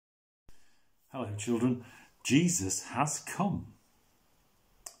Hello children, Jesus has come.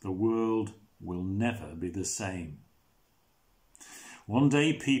 The world will never be the same. One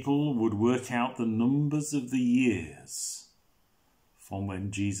day people would work out the numbers of the years from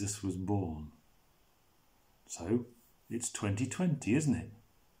when Jesus was born. So it's 2020, isn't it?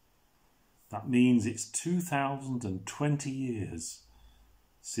 That means it's 2020 years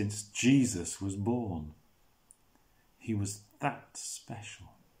since Jesus was born. He was that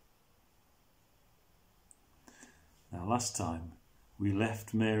special. Now last time we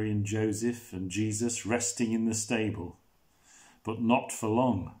left Mary and Joseph and Jesus resting in the stable, but not for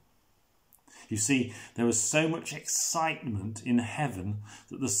long. You see, there was so much excitement in heaven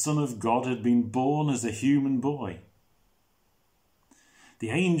that the Son of God had been born as a human boy. The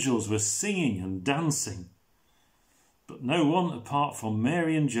angels were singing and dancing, but no one apart from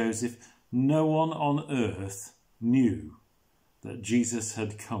Mary and Joseph, no one on earth knew that Jesus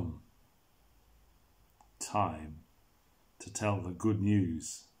had come. Time to tell the good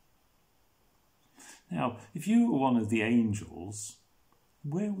news. Now, if you were one of the angels,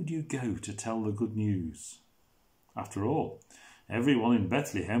 where would you go to tell the good news? After all, everyone in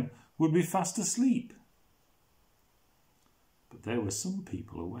Bethlehem would be fast asleep. But there were some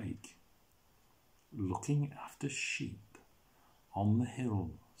people awake, looking after sheep on the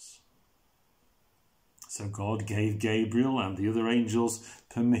hills. So God gave Gabriel and the other angels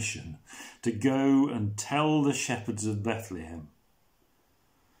permission to go and tell the shepherds of Bethlehem,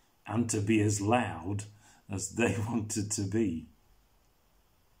 and to be as loud as they wanted to be.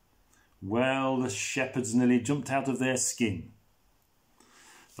 Well, the shepherds nearly jumped out of their skin.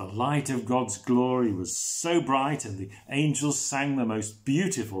 The light of God's glory was so bright and the angels sang the most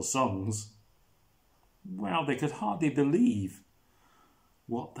beautiful songs. Well, they could hardly believe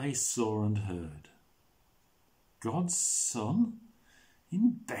what they saw and heard. God's Son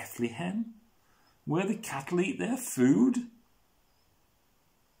in Bethlehem, where the cattle eat their food?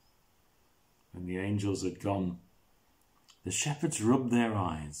 When the angels had gone, the shepherds rubbed their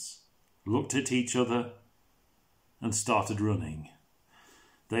eyes, looked at each other and started running.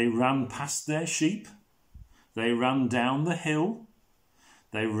 They ran past their sheep, they ran down the hill,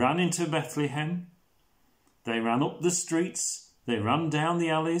 they ran into Bethlehem, they ran up the streets, they ran down the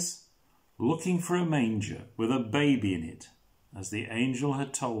alleys, looking for a manger with a baby in it, as the angel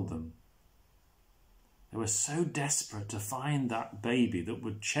had told them. They were so desperate to find that baby that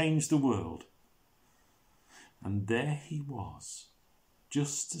would change the world. And there he was,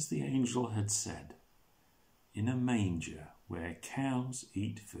 just as the angel had said, in a manger where cows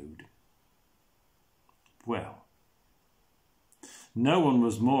eat food. Well, no one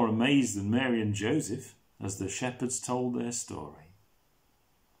was more amazed than Mary and Joseph as the shepherds told their story.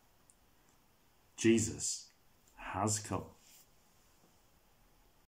 Jesus has come.